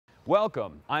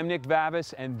Welcome, I'm Nick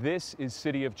Vavis, and this is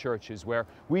City of Churches, where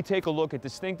we take a look at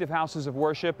distinctive houses of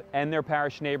worship and their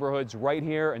parish neighborhoods right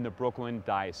here in the Brooklyn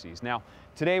Diocese. Now,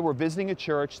 today we're visiting a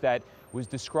church that was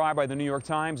described by the New York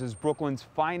Times as Brooklyn's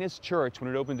finest church when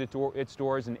it opened its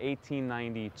doors in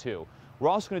 1892. We're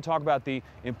also going to talk about the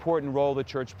important role the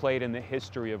church played in the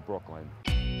history of Brooklyn.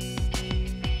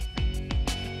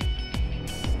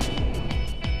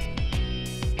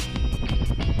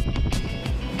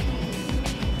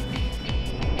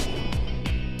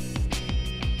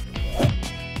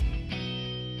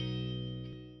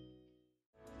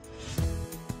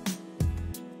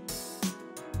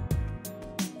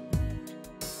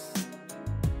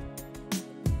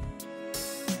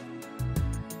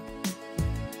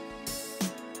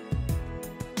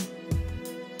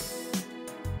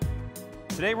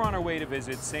 Today we're on our way to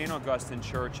visit St. Augustine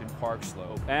Church in Park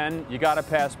Slope, and you got to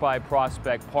pass by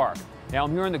Prospect Park. Now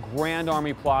I'm here in the Grand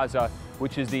Army Plaza,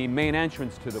 which is the main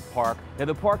entrance to the park. Now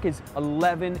the park is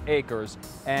 11 acres,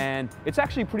 and it's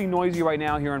actually pretty noisy right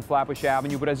now here on Flatbush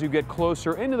Avenue, but as you get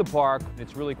closer into the park,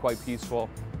 it's really quite peaceful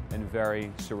and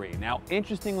very serene. Now,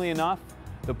 interestingly enough,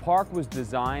 the park was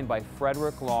designed by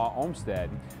Frederick Law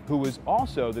Olmsted, who was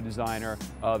also the designer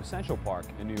of Central Park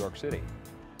in New York City.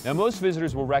 Now, most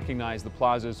visitors will recognize the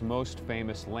plaza's most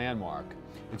famous landmark.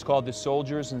 It's called the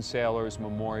Soldiers and Sailors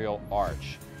Memorial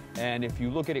Arch. And if you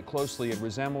look at it closely, it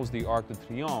resembles the Arc de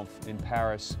Triomphe in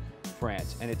Paris,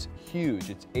 France. And it's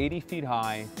huge. It's 80 feet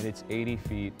high and it's 80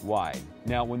 feet wide.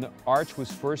 Now, when the arch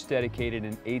was first dedicated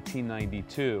in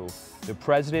 1892, the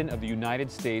President of the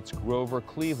United States, Grover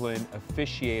Cleveland,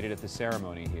 officiated at the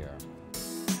ceremony here.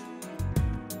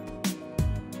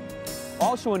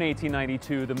 Also in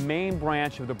 1892, the main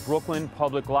branch of the Brooklyn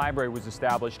Public Library was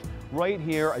established right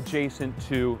here adjacent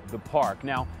to the park.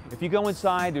 Now, if you go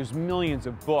inside, there's millions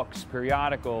of books,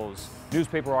 periodicals,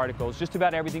 newspaper articles, just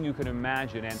about everything you can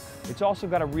imagine. And it's also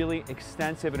got a really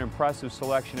extensive and impressive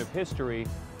selection of history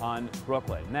on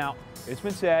Brooklyn. Now, it's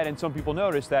been said, and some people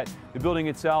notice, that the building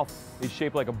itself is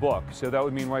shaped like a book. So that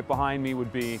would mean right behind me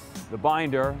would be the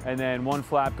binder, and then one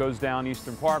flap goes down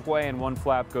Eastern Parkway and one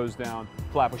flap goes down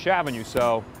Flatbush Avenue.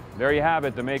 So there you have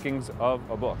it, the makings of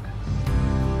a book.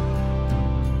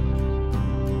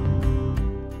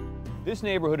 This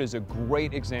neighborhood is a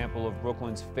great example of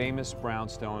Brooklyn's famous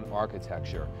brownstone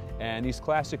architecture. And these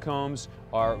classic homes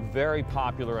are very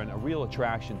popular and a real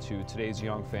attraction to today's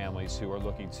young families who are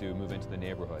looking to move into the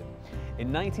neighborhood.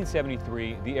 In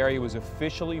 1973, the area was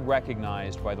officially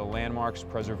recognized by the Landmarks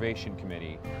Preservation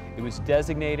Committee. It was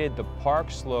designated the Park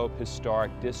Slope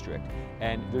Historic District.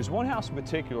 And there's one house in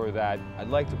particular that I'd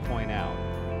like to point out.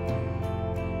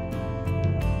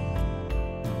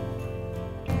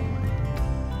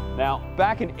 Now,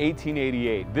 back in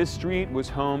 1888, this street was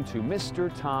home to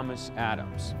Mr. Thomas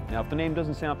Adams. Now, if the name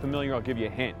doesn't sound familiar, I'll give you a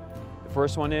hint. The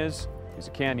first one is he's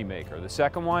a candy maker. The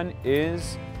second one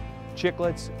is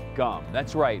Chiclets gum.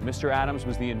 That's right, Mr. Adams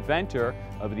was the inventor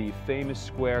of the famous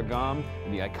square gum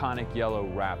and the iconic yellow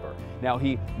wrapper. Now,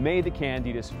 he made the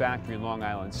candy at his factory in Long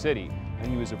Island City,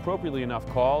 and he was appropriately enough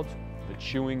called the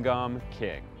Chewing Gum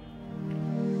King.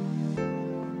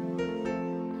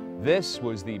 This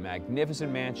was the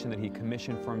magnificent mansion that he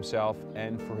commissioned for himself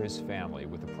and for his family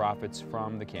with the profits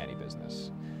from the candy business.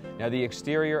 Now, the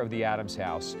exterior of the Adams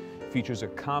house features a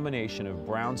combination of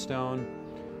brownstone,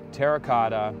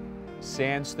 terracotta,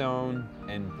 sandstone,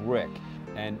 and brick.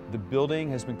 And the building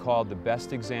has been called the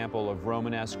best example of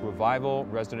Romanesque revival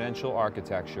residential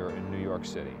architecture in New York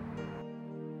City.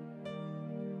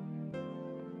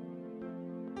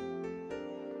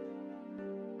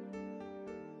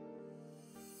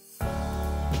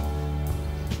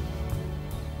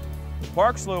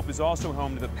 Park Slope is also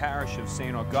home to the parish of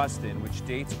St. Augustine, which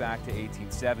dates back to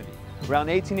 1870. Around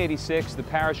 1886, the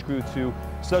parish grew to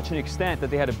such an extent that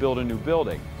they had to build a new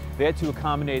building. They had to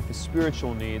accommodate the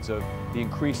spiritual needs of the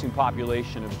increasing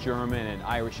population of German and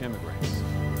Irish immigrants.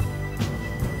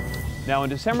 Now, on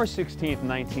December 16,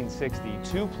 1960,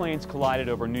 two planes collided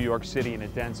over New York City in a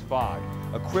dense fog.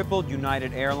 A crippled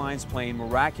United Airlines plane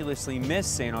miraculously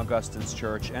missed St. Augustine's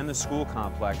Church and the school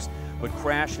complex, but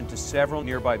crashed into several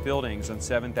nearby buildings on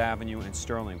 7th Avenue and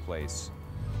Sterling Place.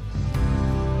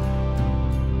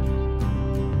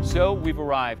 So we've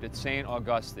arrived at St.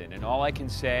 Augustine, and all I can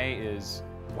say is,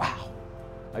 wow.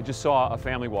 I just saw a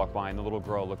family walk by, and the little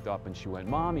girl looked up and she went,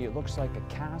 "Mommy, it looks like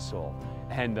a castle."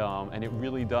 And it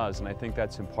really does, and I think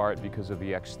that's in part because of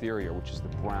the exterior, which is the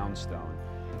brownstone.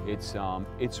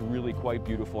 It's really quite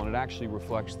beautiful, and it actually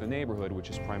reflects the neighborhood, which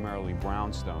is primarily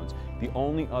brownstones. The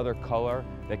only other color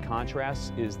that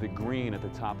contrasts is the green at the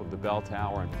top of the bell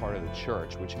tower and part of the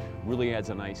church, which really adds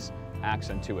a nice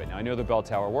accent to it. Now, I know the bell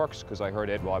tower works because I heard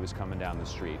it while I was coming down the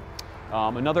street.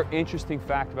 Another interesting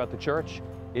fact about the church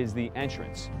is the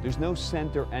entrance. There's no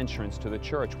center entrance to the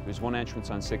church. There's one entrance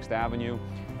on 6th Avenue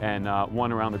and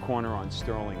one around the corner on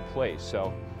Sterling Place.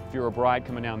 So if you're a bride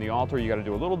coming down the altar, you got to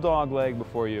do a little dog leg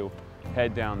before you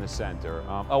head down the center.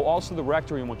 Also the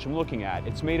rectory in which I'm looking at,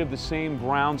 it's made of the same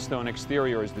brownstone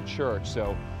exterior as the church,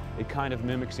 so it kind of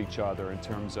mimics each other in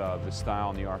terms of the style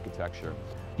and the architecture.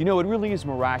 You know, it really is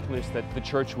miraculous that the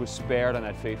church was spared on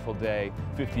that fateful day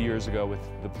 50 years ago with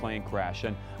the plane crash.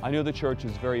 And I know the church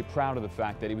is very proud of the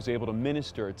fact that it was able to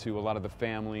minister to a lot of the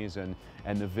families and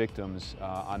the victims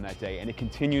on that day. And it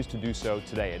continues to do so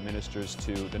today. It ministers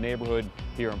to the neighborhood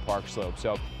here in Park Slope.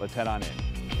 So let's head on in.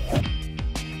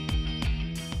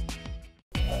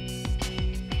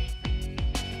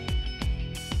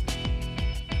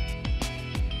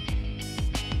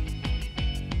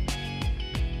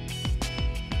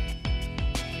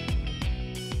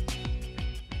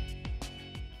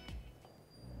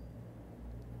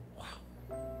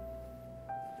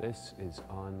 This is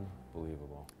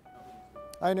unbelievable.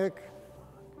 Hi, Nick.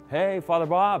 Hey, Father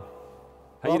Bob.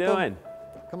 How you doing?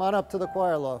 Come on up to the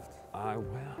choir loft. I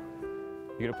will.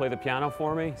 You gonna play the piano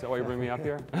for me? Is that why you bring me up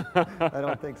here? I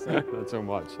don't think so. Not so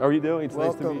much. How are you doing? It's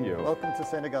nice to meet you. Welcome to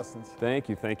St. Augustine's. Thank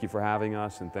you for having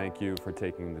us, and thank you for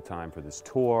taking the time for this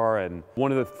tour. And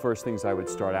one of the first things I would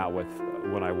start out with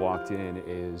when I walked in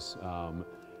is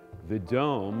the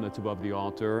dome that's above the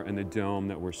altar and the dome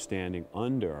that we're standing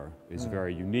under is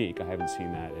very unique. I haven't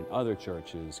seen that in other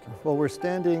churches. Well, we're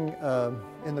standing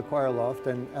in the choir loft,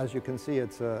 and as you can see,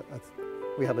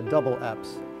 we have a double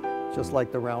apse. Just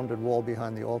like the rounded wall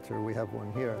behind the altar, we have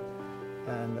one here.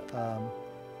 And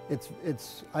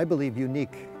it's, I believe,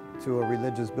 unique to a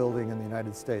religious building in the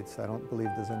United States. I don't believe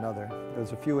there's another.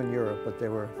 There's a few in Europe, but they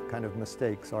were kind of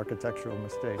mistakes, architectural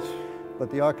mistakes. But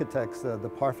the architects, the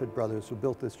Parfit brothers who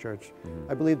built this church,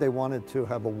 I believe they wanted to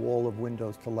have a wall of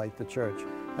windows to light the church.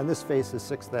 And this faces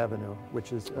 6th Avenue,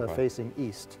 which is facing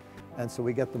east. And so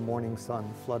we get the morning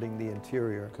sun flooding the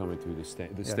interior. Coming through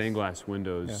the stained glass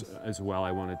windows as well,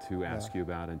 I wanted to ask you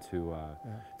about and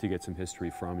to get some history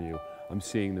from you. I'm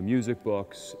seeing the music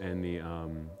books and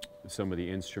some of the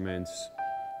instruments.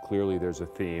 Clearly there's a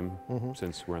theme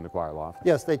since we're in the choir loft.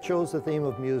 Yes, they chose the theme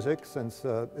of music since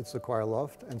it's the choir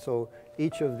loft. And so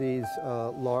each of these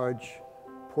large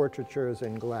portraitures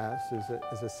in glass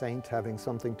is a saint having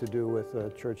something to do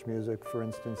with church music. For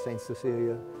instance, St.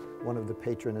 Cecilia, one of the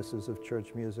patronesses of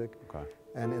church music. Okay.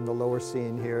 And in the lower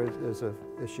scene here,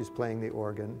 she's playing the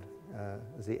organ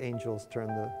as the angels turn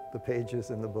the pages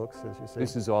in the books, as you say.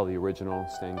 This is all the original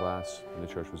stained glass when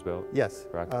the church was built? Yes.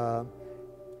 Correct.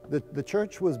 The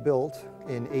church was built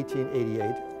in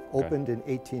 1888, opened in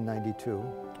 1892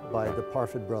 by the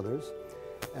Parfit brothers.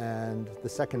 And the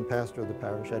second pastor of the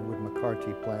parish, Edward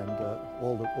McCarty, planned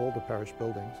all the parish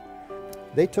buildings.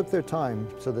 They took their time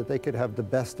so that they could have the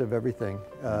best of everything.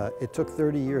 It took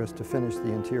 30 years to finish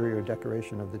the interior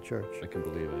decoration of the church. I can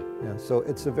believe it. Yeah, so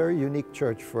it's a very unique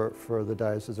church for the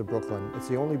Diocese of Brooklyn. It's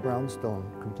the only brownstone,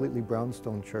 completely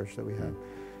brownstone church that we have.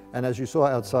 And as you saw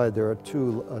outside, there are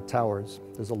two towers.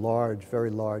 There's a large, very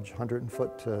large,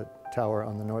 100-foot tower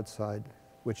on the north side,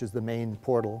 which is the main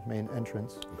portal, main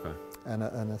entrance. Okay. And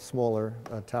a smaller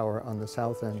tower on the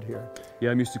south end here.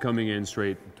 Yeah, I'm used to coming in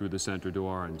straight through the center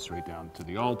door and straight down to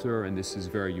the altar, and this is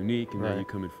very unique, and now you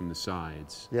come in from the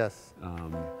sides. Yes.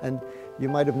 And you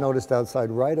might have noticed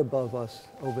outside, right above us,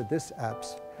 over this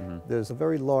apse, there's a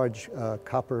very large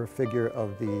copper figure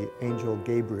of the angel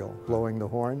Gabriel blowing the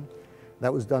horn.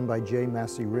 That was done by J.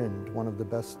 Massey Rind, one of the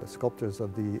best sculptors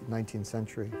of the 19th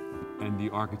century. And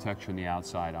the architecture on the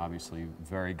outside, obviously,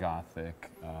 very Gothic.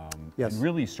 Yes. And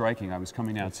really striking. I was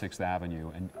coming down 6th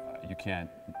Avenue, and you can't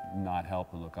not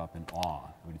help but look up in awe.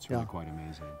 I mean, it's really quite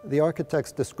amazing. The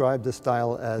architects described the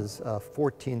style as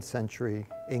 14th century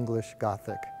English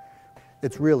Gothic.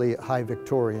 It's really high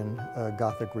Victorian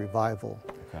Gothic revival.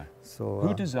 Okay. So,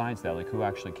 who designs that? Like, who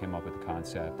actually came up with the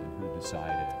concept and who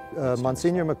decided?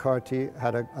 Monsignor McCarty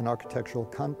had an architectural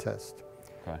contest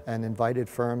and invited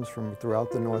firms from throughout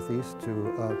the Northeast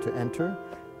to enter.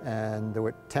 And there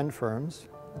were 10 firms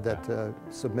that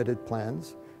submitted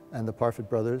plans, and the Parfit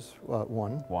brothers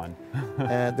won.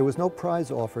 And there was no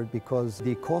prize offered because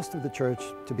the cost of the church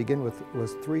to begin with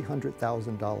was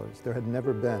 $300,000. There had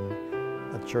never been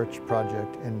a church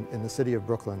project in the city of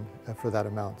Brooklyn for that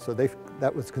amount. So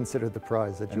that was considered the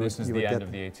prize that you would get. And this is the end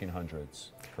of the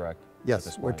 1800s, correct?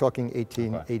 Yes, we're talking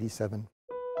 1887.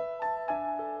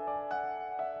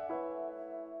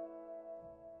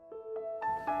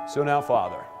 So now,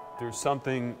 Father, there's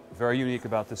something very unique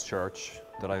about this church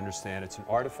that I understand. It's an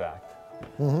artifact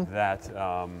that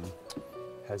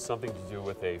has something to do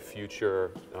with a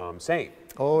future saint.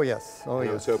 Oh yes, oh And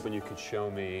I yes. was hoping you could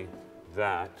show me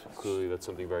that. Clearly that's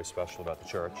something very special about the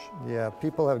church. Yeah,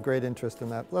 people have great interest in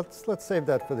that. Let's save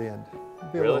that for the end.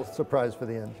 Be a Really? little surprise for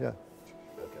the end, yeah.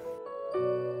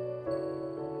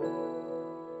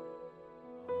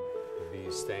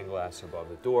 The stained glass above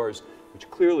the doors, which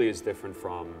clearly is different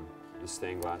from the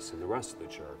stained glass in the rest of the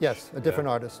church. Yes, a different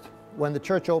artist. When the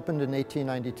church opened in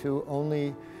 1892,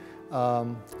 only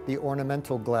the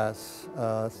ornamental glass,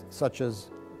 such as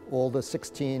all the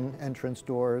 16 entrance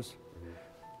doors.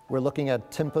 We're looking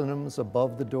at tympanums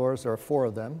above the doors. There are 4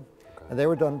 of them. Okay. And they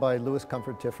were done by Louis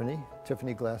Comfort Tiffany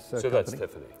Glass So Company. that's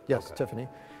Tiffany? Yes, Okay. Tiffany.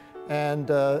 And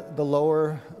the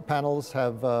lower panels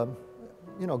have,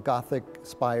 you know, Gothic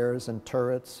spires and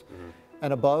turrets.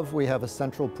 And above we have a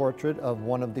central portrait of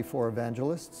one of the 4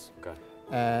 evangelists. Okay.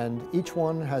 And each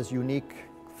one has unique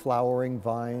flowering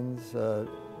vines,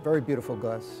 very beautiful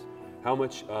glass. How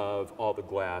much of all the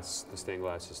glass, the stained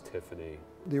glass, is Tiffany?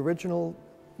 The original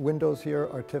windows here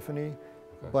are Tiffany,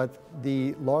 but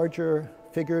the larger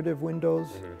figurative windows,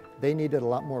 they needed a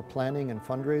lot more planning and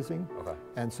fundraising,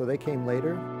 and so they came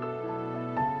later.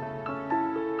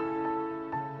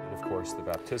 And of course the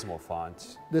baptismal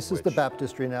font. This is the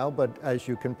baptistry now, but as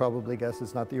you can probably guess,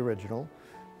 it's not the original.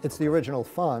 It's the original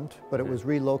font, but it was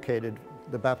relocated.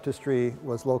 The baptistry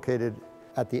was located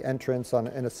at the entrance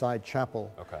in a side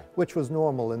chapel, which was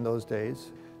normal in those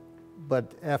days.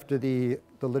 But after the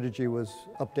liturgy was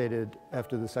updated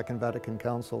after the Second Vatican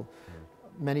Council,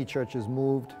 many churches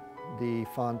moved the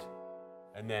font.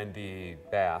 And then the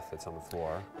bath that's on the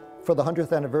floor. For the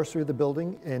 100th anniversary of the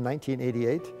building in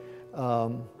 1988,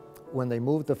 when they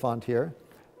moved the font here,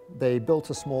 they built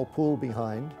a small pool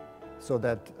behind so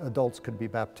that adults could be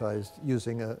baptized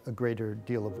using a greater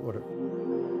deal of water.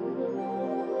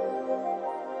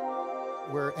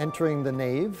 We're entering the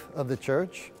nave of the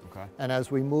church, and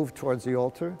as we move towards the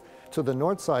altar, to the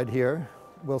north side here,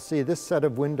 we'll see this set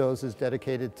of windows is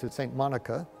dedicated to St.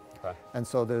 Monica, and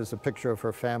so there's a picture of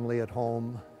her family at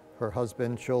home, her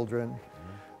husband, children,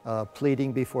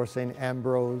 pleading before St.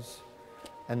 Ambrose,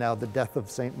 and now the death of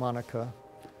St. Monica.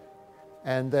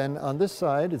 And then on this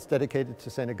side, it's dedicated to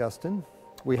St. Augustine.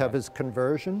 We have his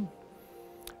conversion.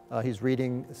 He's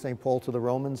reading St. Paul to the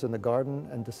Romans in the garden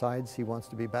and decides he wants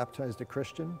to be baptized a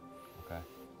Christian.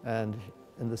 And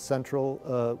in the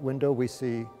central window, we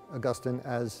see Augustine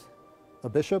as a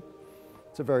bishop.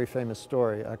 It's a very famous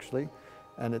story, actually,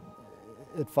 and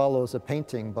it follows a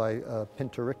painting by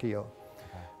Pinturicchio.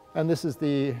 And this is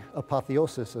the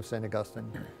apotheosis of St.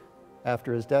 Augustine.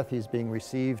 After his death, he's being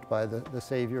received by the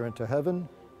Savior into heaven,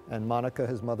 and Monica,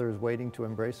 his mother, is waiting to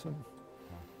embrace him.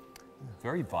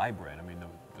 Very vibrant. I mean,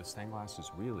 the stained glass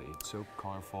is really, it's so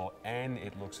colorful, and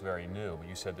it looks very new. But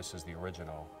you said this is the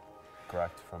original,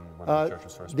 correct, from when the church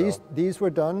was first built? These were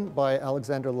done by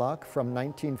Alexander Locke from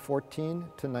 1914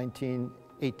 to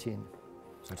 1918.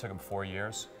 So it took him 4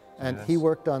 years? And he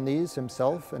worked on these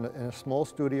himself in a small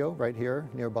studio right here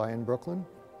nearby in Brooklyn.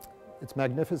 It's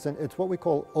magnificent. It's what we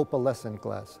call opalescent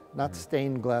glass, not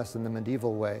stained glass in the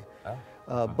medieval way.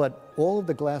 But all of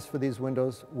the glass for these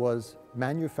windows was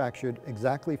manufactured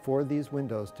exactly for these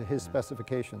windows to his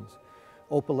specifications.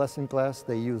 Opalescent glass,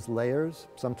 they use layers,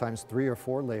 sometimes 3 or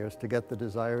 4 layers, to get the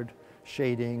desired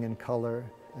shading and color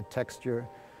and texture.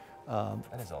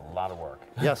 That is a lot of work.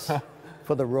 Yes.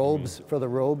 For the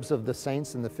robes of the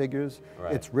saints and the figures,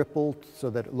 it's rippled so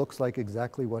that it looks like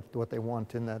exactly what they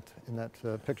want in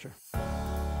that picture.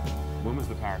 When was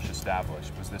the parish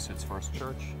established? Was this its first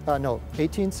church? No,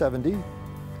 1870.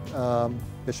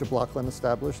 Bishop Lachlan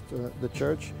established the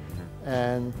church,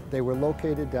 and they were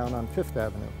located down on 5th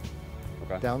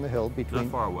Avenue, down the hill between.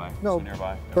 Not far away. No, so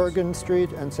nearby. Bergen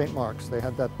Street and St. Mark's. They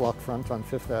had that block front on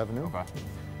 5th Avenue.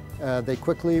 They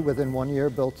quickly, within 1 year,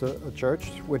 built a church,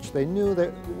 which they knew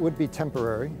that would be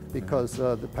temporary because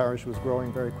the parish was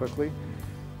growing very quickly.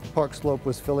 Park Slope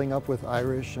was filling up with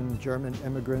Irish and German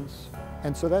immigrants.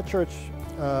 And so that church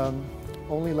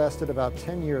only lasted about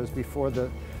 10 years before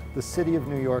the city of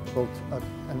New York built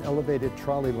an elevated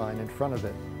trolley line in front of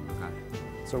it.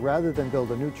 So rather than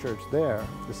build a new church there,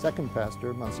 the second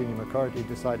pastor, Monsignor McCarty,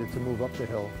 decided to move up the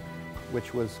hill,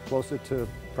 which was closer to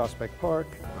Prospect Park,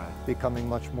 becoming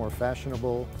much more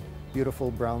fashionable.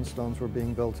 Beautiful brownstones were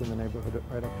being built in the neighborhood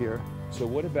right up here. So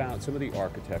what about some of the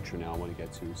architecture now I want to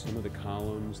get to? Some of the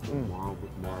columns, the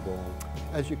marble.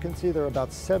 As you can see, there are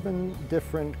about 7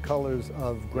 different colors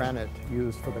of granite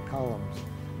used for the columns.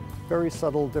 Very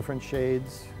subtle, different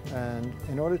shades. And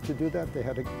in order to do that, they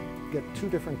had to get 2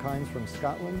 different kinds from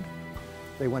Scotland.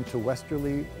 They went to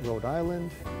Westerly, Rhode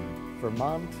Island,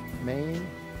 Vermont, Maine,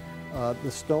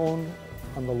 The stone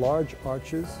on the large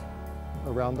arches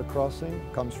around the crossing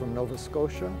comes from Nova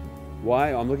Scotia.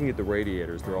 Why? I'm looking at the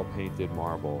radiators. They're all painted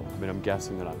marble. I mean, I'm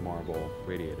guessing they're not marble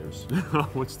radiators.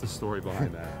 What's the story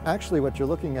behind that? Actually, what you're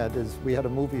looking at is we had a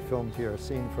movie filmed here, a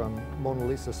scene from Mona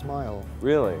Lisa Smile.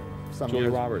 Really? Some Julia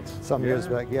years, Roberts. Some years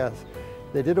back, yes.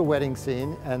 They did a wedding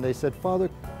scene, and they said,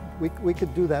 Father, we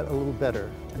could do that a little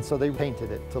better. And so they painted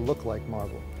it to look like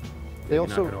marble. They You're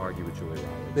also, not going to argue with Julia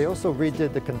Roberts. They also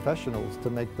redid the confessionals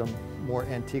to make them more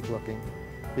antique looking,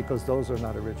 because those are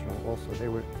not original also. They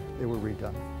were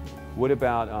redone. What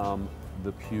about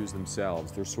the pews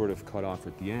themselves? They're sort of cut off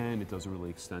at the end. It doesn't really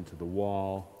extend to the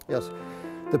wall. Yes.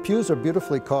 The pews are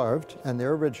beautifully carved, and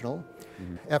they're original.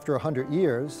 After 100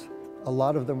 years, a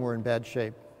lot of them were in bad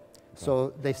shape.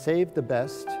 So they saved the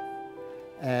best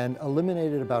and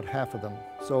eliminated about half of them.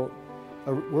 So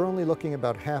we're only looking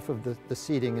about half of the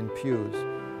seating in pews.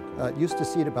 It used to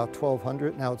seat about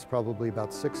 1,200. Now it's probably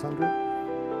about 600.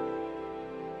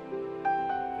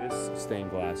 This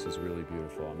stained glass is really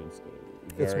beautiful. I mean,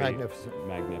 It's magnificent.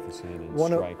 Magnificent and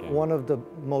One striking. One of the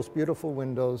most beautiful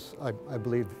windows I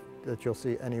believe that you'll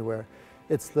see anywhere.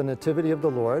 It's the Nativity of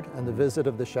the Lord and the visit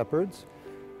of the shepherds,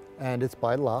 and it's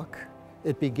by Locke.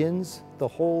 It begins the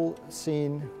whole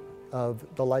scene of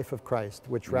the life of Christ,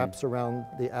 which wraps around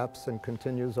the apse and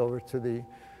continues over to the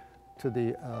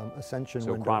Ascension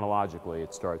window. So chronologically,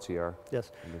 it starts here.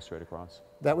 Yes. And goes straight across.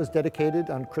 That was dedicated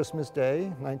on Christmas Day,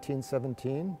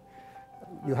 1917.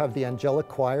 You have the angelic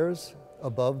choirs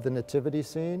above the nativity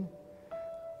scene.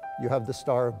 You have the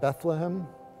Star of Bethlehem.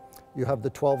 You have the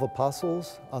 12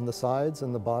 apostles on the sides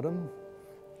and the bottom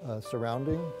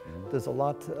surrounding. There's a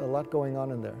lot going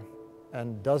on in there,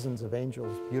 and dozens of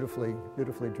angels beautifully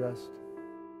dressed.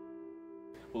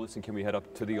 Well, listen, can we head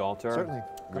up to the altar? Certainly.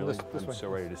 Really? This I'm way. so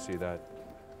ready to see that.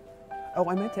 Oh,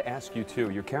 I meant to ask you too.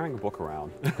 You're carrying a book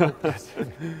around.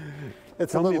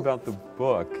 Tell me about the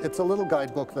book. It's a little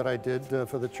guidebook that I did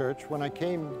for the church. When I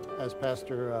came as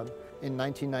pastor in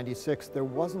 1996, there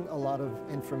wasn't a lot of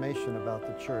information about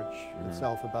the church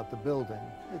itself, about the building.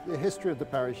 The history of the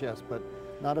parish, yes, but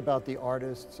not about the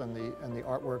artists and the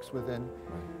artworks within.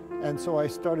 And so I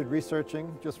started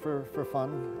researching just for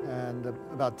fun, and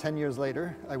about 10 years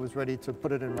later, I was ready to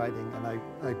put it in writing, and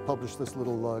I published this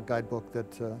little guidebook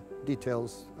that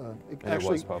details, it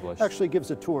was published. actually gives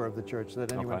a tour of the church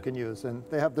that anyone can use, and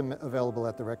they have them available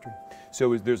at the rectory.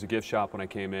 So there's a gift shop when I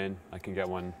came in. I can get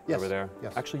one over there?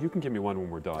 Yes. Actually, you can give me one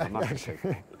when we're done. I'm not going to take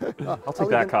it. I'll I'll take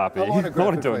that copy. I'll I want a it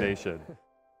for you. donation.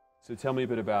 So tell me a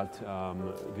bit about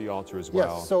the altar as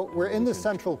well. Yes, so we're in the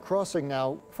central crossing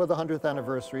now for the 100th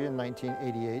anniversary in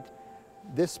 1988.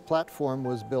 This platform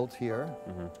was built here,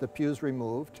 the pews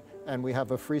removed, and we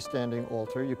have a freestanding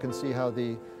altar. You can see how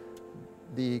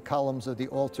the columns of the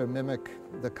altar mimic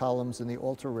the columns in the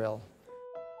altar rail.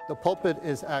 The pulpit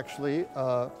is actually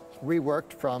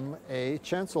reworked from a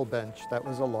chancel bench. That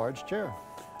was a large chair.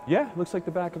 Yeah, looks like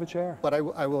the back of a chair. But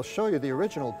I will show you the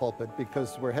original pulpit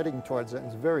because we're heading towards it, and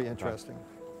it's very interesting.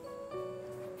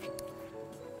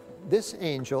 This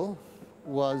angel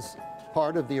was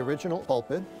part of the original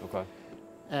pulpit. Okay.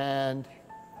 And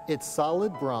it's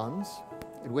solid bronze.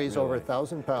 It weighs over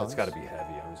 1,000 pounds. That's got to be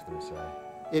heavy, I was going to say.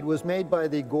 It was made by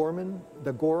the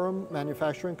Gorham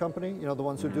Manufacturing Company, you know, the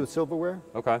ones who do silverware.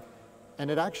 Okay.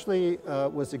 And it actually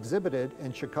was exhibited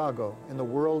in Chicago in the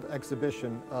World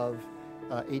Exhibition of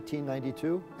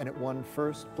 1892, and it won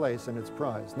first place in its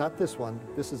prize. Not this one,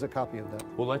 this is a copy of that.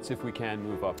 Well, let's, if we can,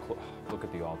 move up, look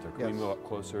at the altar. Can we move up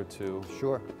closer to?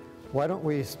 Sure. Why don't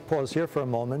we pause here for a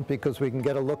moment, because we can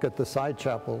get a look at the side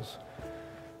chapels.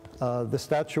 The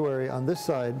statuary on this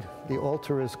side, the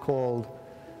altar is called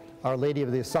Our Lady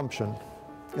of the Assumption.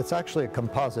 It's actually a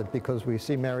composite because we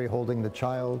see Mary holding the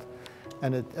child,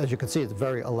 and as you can see, it's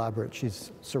very elaborate.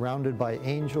 She's surrounded by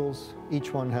angels.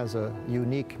 Each one has a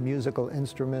unique musical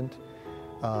instrument.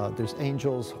 There's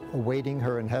angels awaiting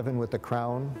her in heaven with the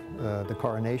crown, the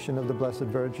coronation of the Blessed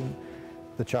Virgin.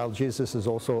 The child Jesus is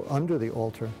also under the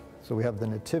altar. So we have the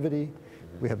Nativity,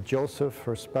 we have Joseph,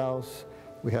 her spouse,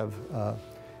 we have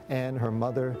Anne, her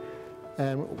mother,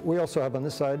 and we also have on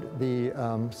this side the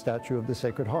statue of the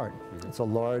Sacred Heart. It's a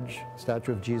large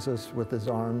statue of Jesus with his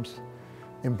arms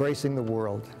embracing the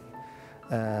world.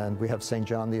 And we have St.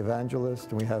 John the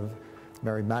Evangelist, and we have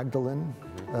Mary Magdalene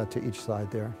to each side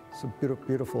there. It's a beautiful,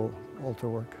 beautiful altar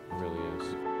work. It really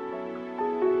is.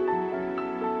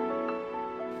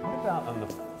 What about on the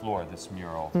floor, this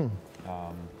mural?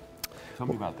 Tell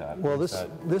me about that. Well,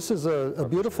 this is a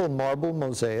beautiful marble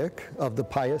mosaic of the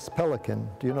pious pelican.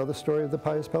 Do you know the story of the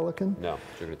pious pelican? No,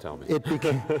 you're going to tell me.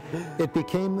 It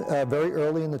became very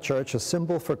early in the church a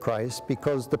symbol for Christ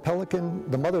because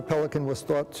the mother pelican was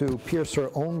thought to pierce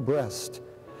her own breast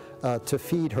to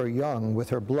feed her young with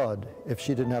her blood if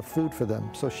she didn't have food for them.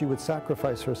 So she would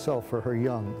sacrifice herself for her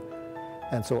young.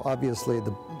 And so obviously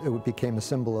it became a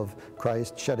symbol of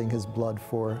Christ shedding his blood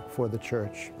for the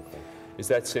church. Is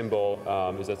that symbol,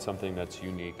 is that something that's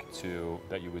unique to,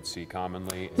 that you would see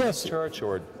commonly in Yes. this church,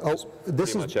 or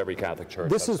pretty much every Catholic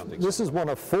church? This is one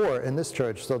of 4 in this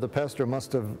church, so the pastor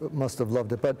must have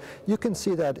loved it. But you can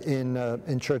see that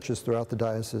in churches throughout the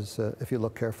diocese if you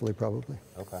look carefully, probably.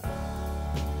 Okay.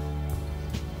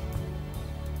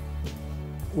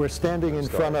 We're standing in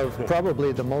front of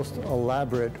probably the most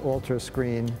elaborate altar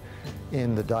screen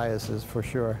in the diocese, for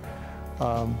sure.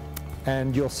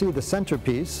 And you'll see the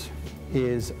centerpiece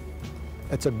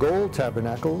it's a gold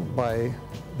tabernacle by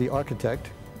the architect,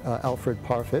 Alfred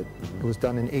Parfit. It was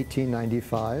done in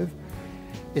 1895.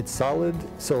 It's solid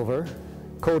silver,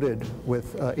 coated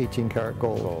with 18-karat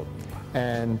gold.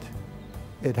 And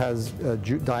it has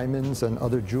diamonds and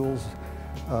other jewels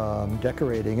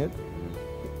decorating it.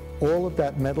 All of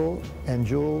that metal and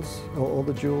jewels, all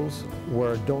the jewels,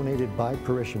 were donated by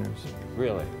parishioners.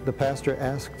 Really? The pastor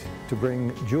asked to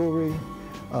bring jewelry,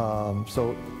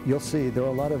 so you'll see there are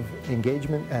a lot of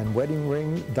engagement and wedding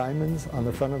ring diamonds on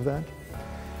the front of that.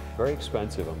 Very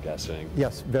expensive, I'm guessing.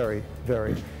 Yes, very,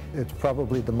 very. It's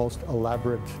probably the most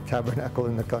elaborate tabernacle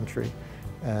in the country,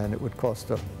 and it would cost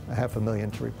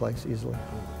 $500,000 to replace easily.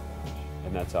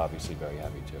 And that's obviously very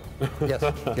heavy too. Yes,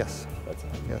 yes. That's a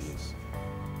heavy Yes. piece.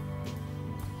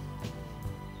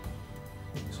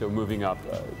 So moving up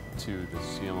to the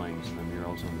ceilings and the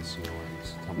murals on the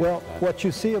ceilings. Tell me Well, about that. what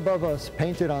you see above us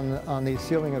painted on the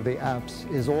ceiling of the apse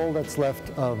is all that's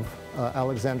left of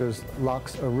Alexander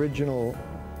Locke's original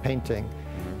painting.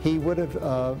 He would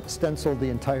have stenciled the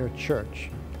entire church.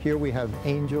 Here we have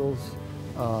angels,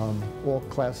 all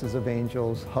classes of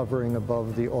angels hovering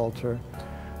above the altar.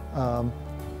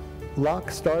 Locke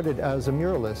started as a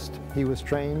muralist. He was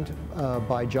trained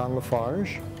by John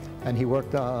Lafarge, and he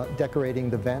worked decorating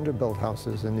the Vanderbilt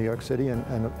houses in New York City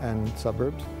and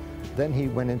suburbs. Then he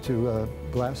went into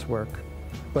glasswork.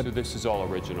 So this is all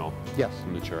original? Yes.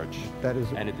 From the church? That is.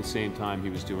 And at the same time he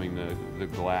was doing the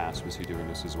glass, was he doing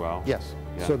this as well? Yes.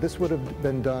 Yeah. So this would have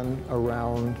been done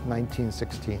around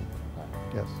 1916.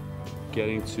 Yes.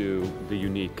 Getting to the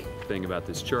unique thing about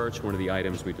this church, one of the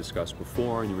items we discussed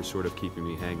before, and you were sort of keeping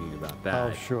me hanging about that.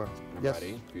 Oh, sure. Yes,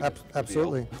 Ready?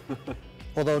 absolutely.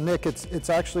 Although, Nick, it's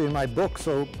actually in my book,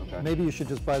 so maybe you should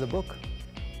just buy the book.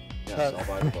 Yes, I'll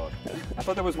buy the book. I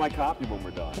thought that was my copy when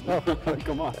we're done. Oh.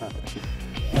 Come on.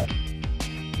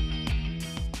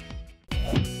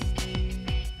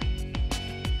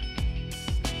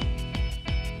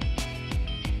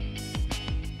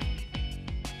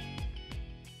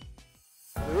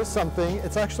 There is something,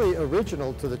 it's actually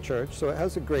original to the church, so it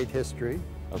has a great history.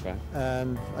 Okay.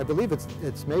 And I believe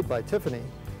it's made by Tiffany.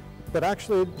 But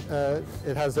actually,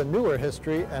 it has a newer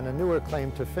history and a newer claim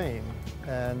to fame.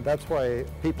 And that's why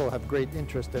people have great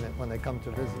interest in it when they come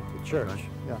to visit the church. Okay.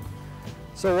 Yeah.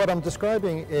 So what I'm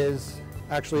describing is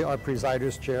actually our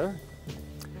presider's chair.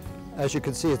 As you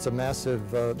can see, it's a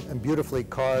massive and beautifully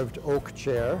carved oak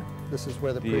chair. This is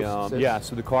where the priest sits. Yeah,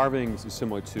 so the carvings is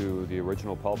similar to the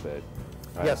original pulpit.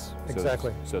 Right? Yes,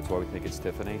 exactly. So that's why we think it's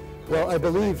Tiffany? Well, I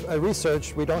believe, I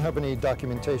researched, we don't have any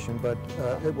documentation, but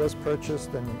it was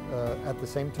purchased and at the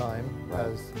same time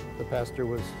as the pastor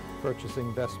was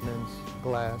purchasing vestments,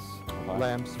 glass,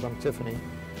 lamps from Tiffany.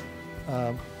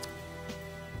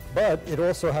 But it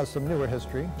also has some newer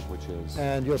history. Which is?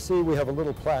 And you'll see we have a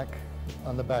little plaque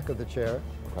on the back of the chair.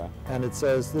 Okay. And it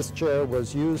says this chair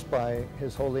was used by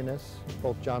His Holiness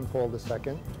Pope John Paul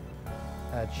II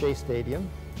at Shea Stadium.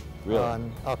 Really?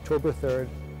 On October 3rd,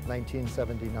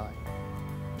 1979.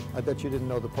 I bet you didn't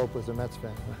know the Pope was a Mets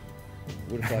fan.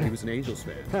 Would have thought he was an Angels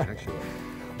fan, actually.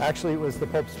 Actually, it was the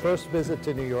Pope's first visit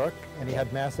to New York, and he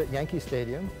had Mass at Yankee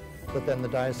Stadium, but then the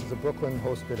Diocese of Brooklyn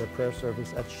hosted a prayer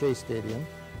service at Shea Stadium,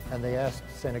 and they asked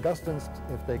St. Augustine's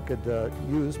if they could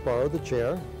borrow the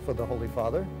chair for the Holy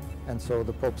Father, and so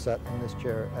the Pope sat in this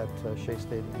chair at Shea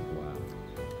Stadium. Wow.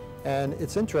 And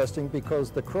it's interesting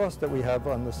because the cross that we have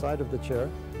on the side of the chair,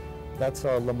 that's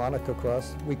our La Monica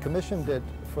cross. We commissioned it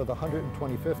for the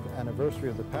 125th anniversary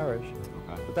of the parish,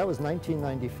 but that was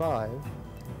 1995,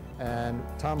 and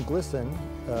Tom Glisson,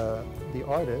 the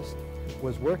artist,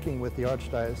 was working with the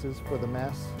Archdiocese for the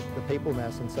Mass, the Papal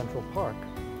Mass in Central Park,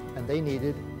 and they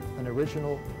needed an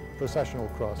original processional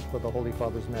cross for the Holy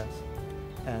Father's Mass.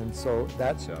 And so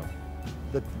that, So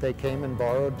they came and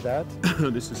borrowed that.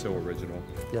 this is so original.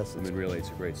 Yes. I mean, really, it's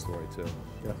a great story too.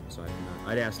 Yeah. So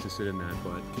I'd ask to sit in that,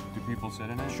 but do people sit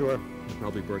in it? Sure. I'd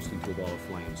probably burst into a ball of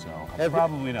flame, so I'll Every-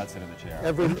 probably not sit in the chair.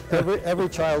 Every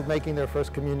child making their first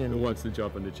Who communion wants to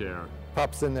jump in the chair?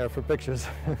 pops in there for pictures.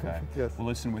 Okay. Yes. Well,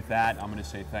 listen, with that, I'm going to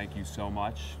say thank you so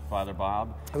much, Father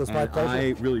Bob. It was my pleasure.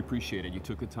 I really appreciate it. You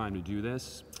took the time to do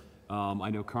this. I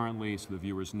know currently, so the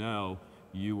viewers know,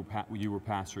 you were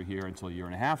pastor here until a year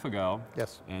and a half ago.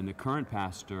 Yes. And the current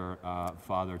pastor,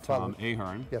 Father Tom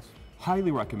Ahern, Yes.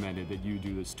 highly recommended that you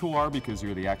do this tour because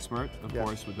you're the expert, of Yes.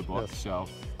 course, with the book. Yes. So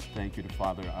thank you to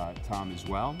Father Tom as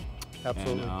well.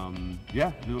 Absolutely. And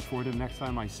yeah, we look forward to the next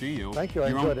time I see you. Thank you, I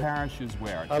Your enjoyed own it. parish is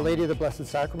where? Our Lady of the Blessed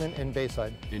Sacrament in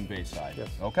Bayside. In Bayside. Yes.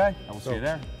 Okay, I will see you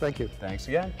there. Thank you. Thanks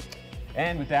again.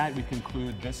 And with that, we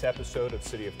conclude this episode of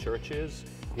City of Churches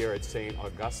here at St.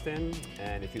 Augustine.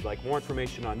 And if you'd like more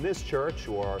information on this church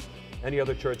or any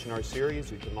other church in our series,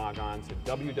 you can log on to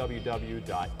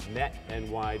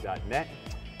www.netny.net.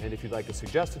 And if you'd like to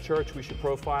suggest a church we should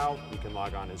profile, you can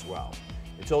log on as well.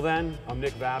 Until then, I'm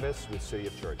Nick Vavis with City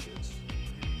of Churches.